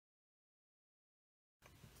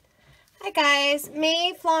Hi guys,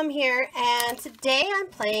 May Flom here, and today I'm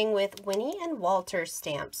playing with Winnie and Walter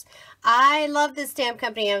stamps. I love this stamp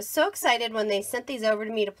company. I was so excited when they sent these over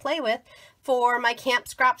to me to play with for my Camp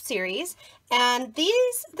Scrap series. And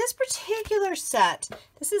this particular set,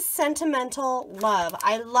 this is Sentimental Love.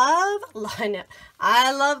 I love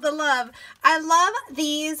the love. I love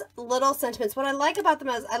these little sentiments. What I like about them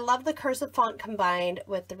is I love the cursive font combined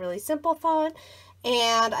with the really simple font,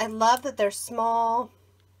 and I love that they're small.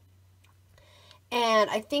 And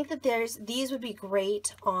I think that these would be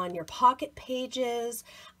great on your pocket pages.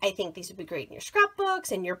 I think these would be great in your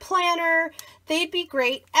scrapbooks, in your planner. They'd be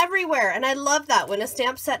great everywhere. And I love that when a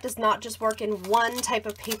stamp set does not just work in one type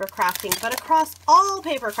of paper crafting, but across all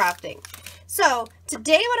paper crafting. So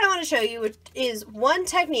today what I want to show you is one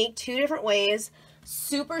technique, two different ways,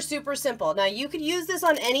 super, super simple. Now you could use this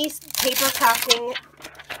on any paper crafting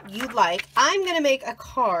you'd like. I'm going to make a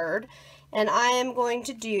card, and I am going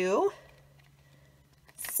to do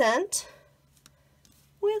Sent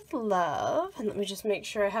with Love, and let me just make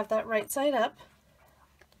sure I have that right side up.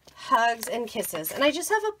 Hugs and Kisses. And I just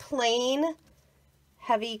have a plain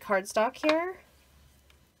heavy cardstock here.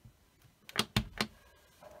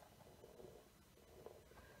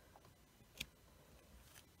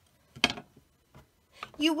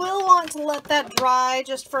 You will want to let that dry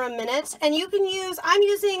just for a minute, and you can use, I'm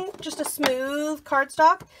using just a smooth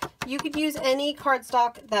cardstock. You could use any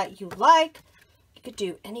cardstock that you like. You could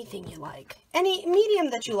do anything you like, any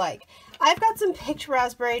medium that you like. I've got some picked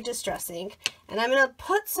raspberry distress ink, and I'm going to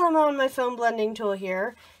put some on my foam blending tool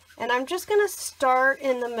here, and I'm just going to start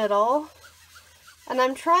in the middle, and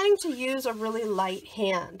I'm trying to use a really light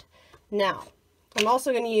hand. Now, I'm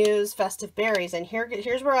also going to use Festive Berries, and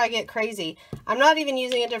here's where I get crazy. I'm not even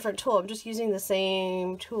using a different tool, I'm just using the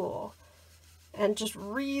same tool, and just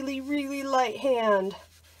really, really light hand.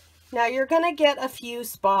 Now you're going to get a few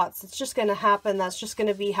spots. It's just going to happen. That's just going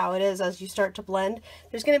to be how it is as you start to blend.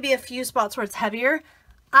 There's going to be a few spots where it's heavier.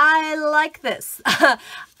 I like this.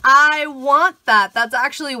 I want that. That's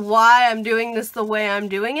actually why I'm doing this the way I'm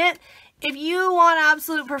doing it. If you want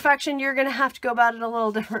absolute perfection, you're going to have to go about it a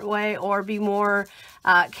little different way, or be more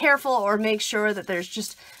careful, or make sure that there's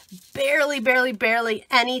just barely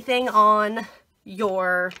anything on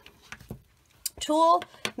your tool.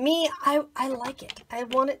 Me, I like it. I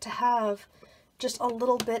want it to have just a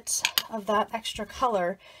little bit of that extra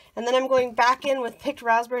color. And then I'm going back in with picked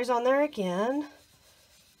raspberries on there again.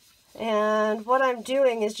 And what I'm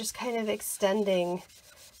doing is just kind of extending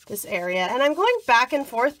this area. And I'm going back and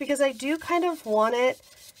forth because I do kind of want it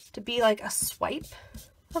to be like a swipe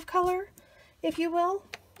of color, if you will.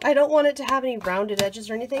 I don't want it to have any rounded edges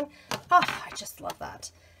or anything. Oh, I just love that.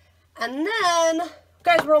 And then,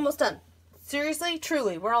 guys, we're almost done. Seriously,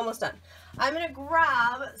 truly, we're almost done. I'm going to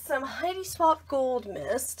grab some Heidi Swap Gold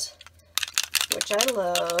Mist, which I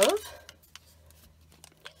love.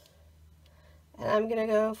 And I'm going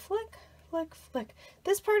to go flick, flick, flick.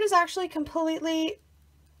 This part is actually completely,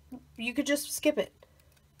 you could just skip it.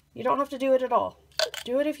 You don't have to do it at all.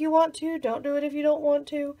 Do it if you want to. Don't do it if you don't want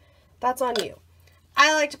to. That's on you.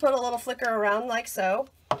 I like to put a little flicker around like so.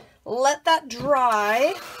 Let that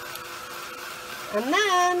dry. And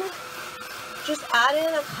then just add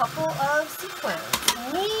in a couple of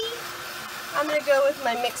sequins. Me, I'm going to go with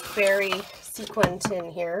my mixed berry sequin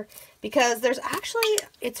tin here, because there's actually,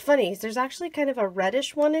 it's funny, there's actually kind of a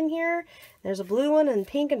reddish one in here. There's a blue one and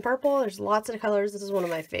pink and purple. There's lots of colors. This is one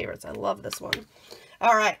of my favorites. I love this one.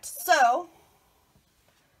 All right, so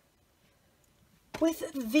with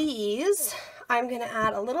these, I'm going to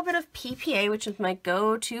add a little bit of PPA, which is my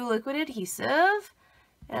go-to liquid adhesive.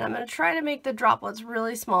 And I'm going to try to make the droplets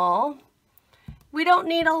really small. We don't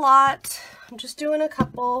need a lot. I'm just doing a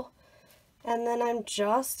couple. And then I'm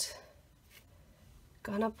just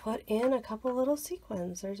gonna put in a couple little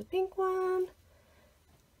sequins. There's a pink one.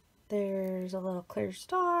 There's a little clear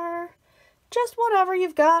star. Just whatever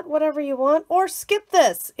you've got, whatever you want. Or skip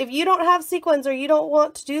this. If you don't have sequins or you don't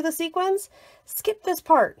want to do the sequins, skip this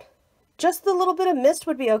part. Just the little bit of mist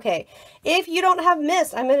would be okay. If you don't have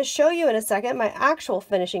mist, I'm going to show you in a second my actual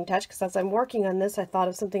finishing touch, because as I'm working on this, I thought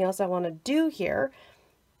of something else I want to do here.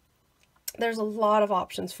 There's a lot of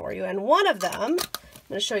options for you, and one of them I'm going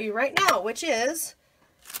to show you right now, which is,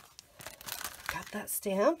 got that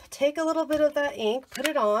stamp, take a little bit of that ink, put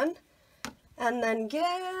it on, and then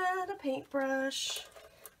get a paintbrush.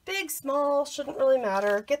 Big, small, shouldn't really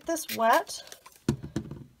matter. Get this wet,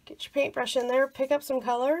 get your paintbrush in there, pick up some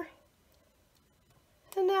color.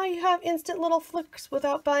 And now you have instant little flicks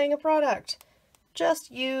without buying a product.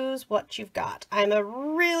 Just use what you've got. I'm a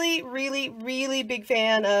really big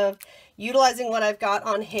fan of utilizing what I've got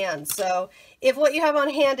on hand. So if what you have on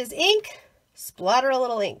hand is ink, splatter a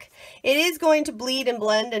little ink. It is going to bleed and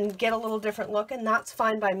blend and get a little different look, and that's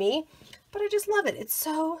fine by me, but I just love it. It's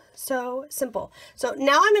so, so simple. So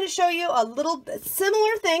now I'm going to show you a little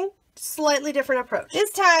similar thing, slightly different approach.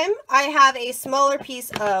 This time I have a smaller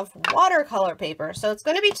piece of watercolor paper. So it's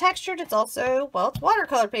going to be textured. It's also, well, it's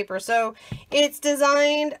watercolor paper. So it's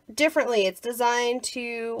designed differently. It's designed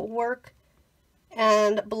to work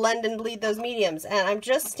and blend and bleed those mediums. And I'm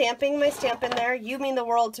just stamping my stamp in there. You Mean the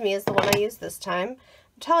World to Me is the one I used this time.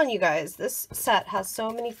 I'm telling you guys, this set has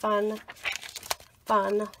so many fun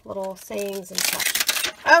little sayings and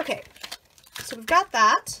stuff. Okay, so we've got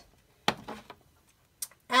that.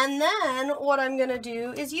 And then what I'm going to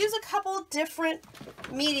do is use a couple different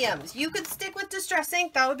mediums. You could stick with Distress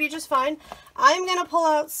ink. That would be just fine. I'm going to pull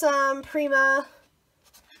out some Prima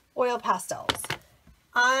oil pastels.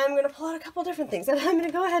 I'm going to pull out a couple different things. And I'm going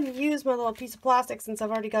to go ahead and use my little piece of plastic since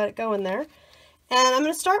I've already got it going there. And I'm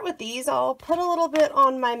going to start with these. I'll put a little bit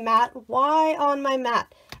on my mat. Why on my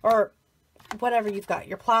mat? Or whatever you've got.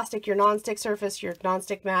 Your plastic, your nonstick surface, your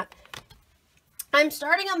nonstick mat. I'm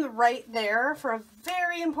starting them right there for a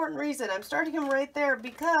very important reason. I'm starting them right there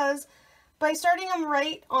because by starting them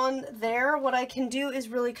right on there, what I can do is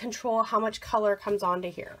really control how much color comes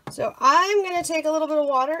onto here. So I'm going to take a little bit of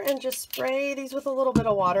water and just spray these with a little bit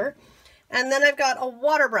of water. And then I've got a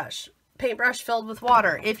water brush, paintbrush filled with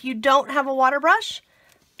water. If you don't have a water brush,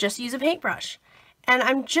 just use a paintbrush. And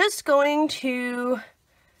I'm just going to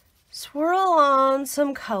swirl on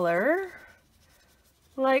some color.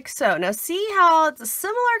 Like so. Now see how it's a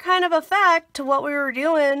similar kind of effect to what we were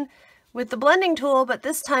doing with the blending tool, but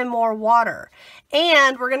this time more water.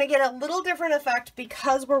 And we're going to get a little different effect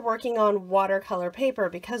because we're working on watercolor paper,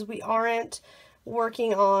 because we aren't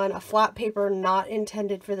working on a flat paper not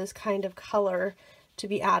intended for this kind of color to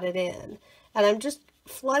be added in. And I'm just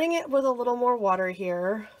flooding it with a little more water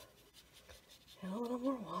here. And a little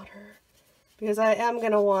more water. Because I am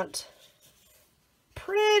going to want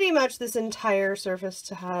pretty much this entire surface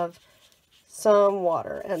to have some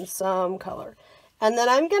water and some color. And then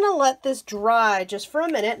I'm going to let this dry just for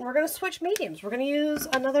a minute, and we're going to switch mediums. We're going to use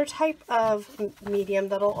another type of medium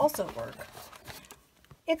that'll also work.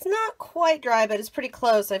 It's not quite dry, but it's pretty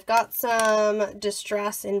close. I've got some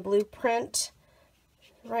Distress in Blueprint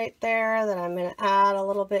right there that I'm going to add a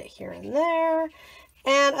little bit here and there.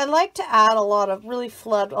 And I like to add really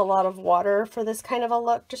flood a lot of water for this kind of a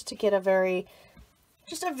look, just to get a very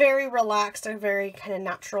relaxed, a very kind of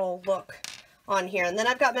natural look on here. And then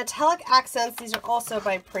I've got metallic accents. These are also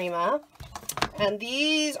by Prima. And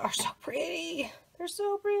these are so pretty. They're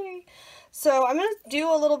so pretty. So I'm going to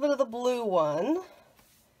do a little bit of the blue one.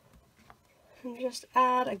 And just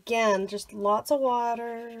add, again, just lots of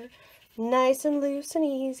water. Nice and loose and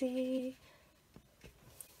easy.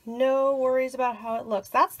 No worries about how it looks.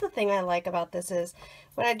 That's the thing I like about this is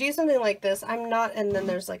when I do something like this, I'm not, and then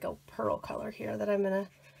there's like a pearl color here that I'm going to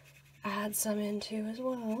add some into as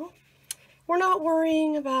well. We're not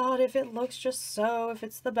worrying about if it looks just so, if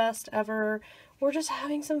it's the best ever. We're just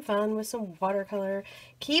having some fun with some watercolor,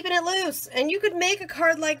 keeping it loose. And you could make a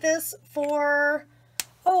card like this for,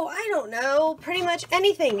 oh, I don't know, pretty much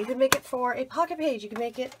anything. You could make it for a pocket page. You could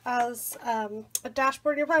make it as a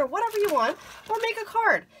dashboard in your planner, whatever you want, or make a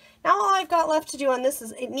card. Now all I've got left to do on this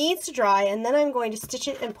is it needs to dry, and then I'm going to stitch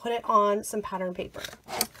it and put it on some pattern paper.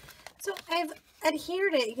 So I've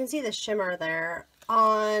adhered it, you can see the shimmer there,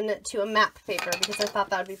 on to a map paper because I thought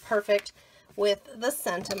that would be perfect with the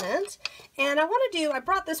sentiment. And I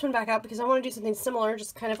brought this one back out because I want to do something similar,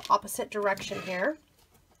 just kind of opposite direction here.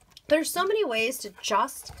 There's so many ways to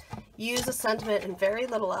just use a sentiment and very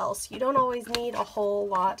little else. You don't always need a whole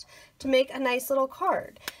lot to make a nice little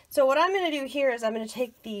card. So what I'm going to do here is I'm going to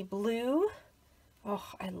take the blue. Oh,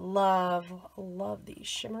 I love these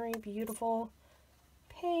shimmery, beautiful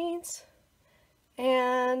paints.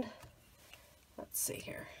 And let's see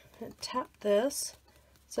here. I'm going to tap this.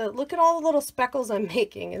 So look at all the little speckles I'm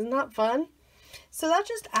making. Isn't that fun? So that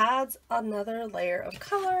just adds another layer of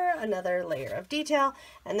color, another layer of detail,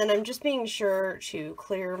 and then I'm just being sure to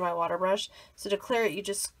clear my water brush. So to clear it, you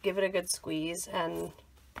just give it a good squeeze and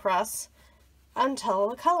press until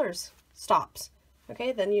the colors stops.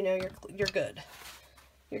 Okay, then you know you're good.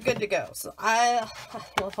 You're good to go. So I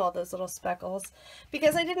love all those little speckles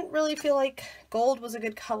because I didn't really feel like gold was a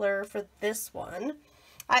good color for this one.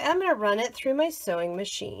 I am going to run it through my sewing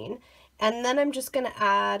machine. And then I'm just going to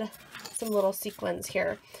add some little sequins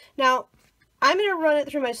here. Now, I'm going to run it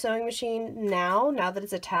through my sewing machine now that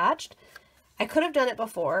it's attached. I could have done it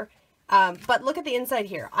before, but look at the inside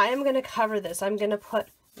here. I am going to cover this. I'm going to put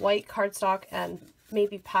white cardstock and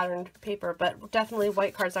maybe patterned paper, but definitely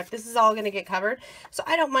white cardstock. This is all going to get covered, so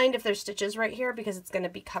I don't mind if there's stitches right here because it's going to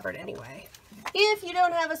be covered anyway. If you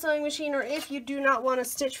don't have a sewing machine, or if you do not want to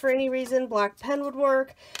stitch for any reason, black pen would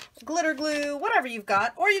work, glitter glue, whatever you've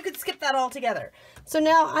got, or you could skip that altogether. So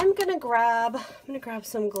now I'm going to grab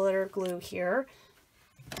some glitter glue here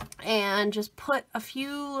and just put a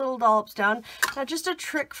few little dollops down. Now, just a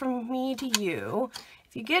trick from me to you.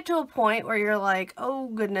 If you get to a point where you're like, oh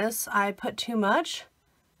goodness, I put too much,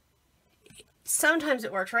 sometimes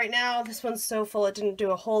it works. Right now, this one's so full it didn't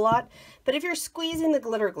do a whole lot. But if you're squeezing the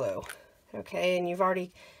glitter glue, okay, and you've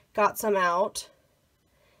already got some out,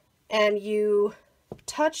 and you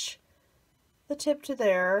touch the tip to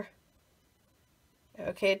there,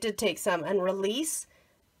 okay, it did take some, and release,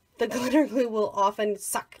 the glitter glue will often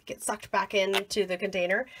get sucked back into the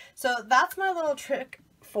container. So that's my little trick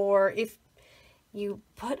for if you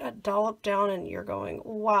put a dollop down and you're going,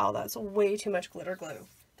 wow, that's way too much glitter glue.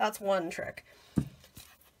 That's one trick.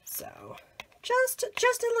 So just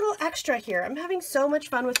a little extra here. I'm having so much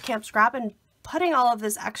fun with Camp Scrap and putting all of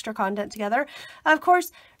this extra content together. Of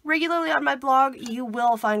course, regularly on my blog, you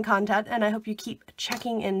will find content, and I hope you keep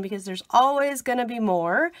checking in because there's always going to be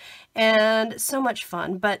more and so much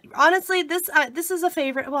fun. But honestly, this is a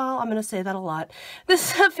favorite. Well, I'm going to say that a lot.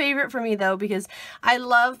 This is a favorite for me, though, because I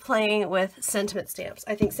love playing with sentiment stamps.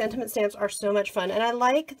 I think sentiment stamps are so much fun, and I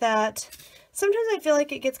like that sometimes I feel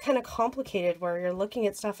like it gets kind of complicated where you're looking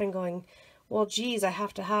at stuff and going, well, geez, I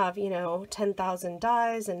have to have, you know, 10,000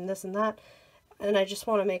 dies and this and that, and I just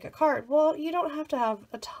want to make a card. Well, you don't have to have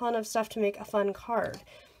a ton of stuff to make a fun card.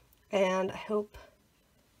 And I hope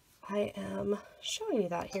I am showing you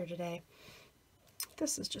that here today.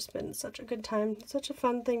 This has just been such a good time. Such a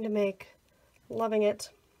fun thing to make. Loving it.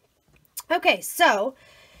 Okay, so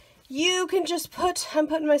you can just I'm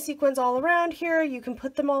putting my sequins all around here. You can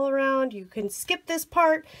put them all around. You can skip this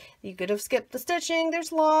part. You could have skipped the stitching.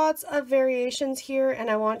 There's lots of variations here, and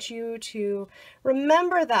I want you to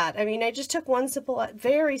remember that. I mean, I just took one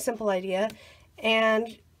very simple idea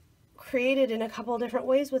and created in a couple of different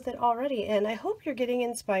ways with it already, and I hope you're getting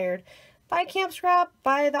inspired by Camp Scrap,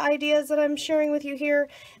 by the ideas that I'm sharing with you here,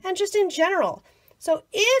 and just in general. So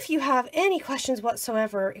if you have any questions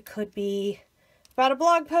whatsoever, it could be about a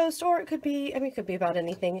blog post, or it could be, I mean, it could be about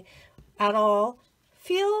anything at all,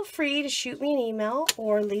 feel free to shoot me an email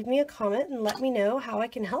or leave me a comment and let me know how I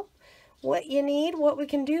can help, what you need, what we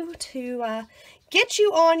can do to get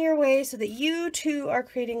you on your way so that you too are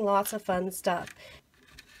creating lots of fun stuff.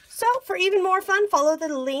 So for even more fun, follow the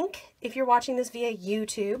link if you're watching this via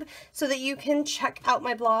YouTube so that you can check out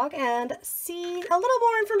my blog and see a little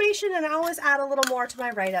more information, and I always add a little more to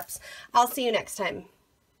my write-ups. I'll see you next time.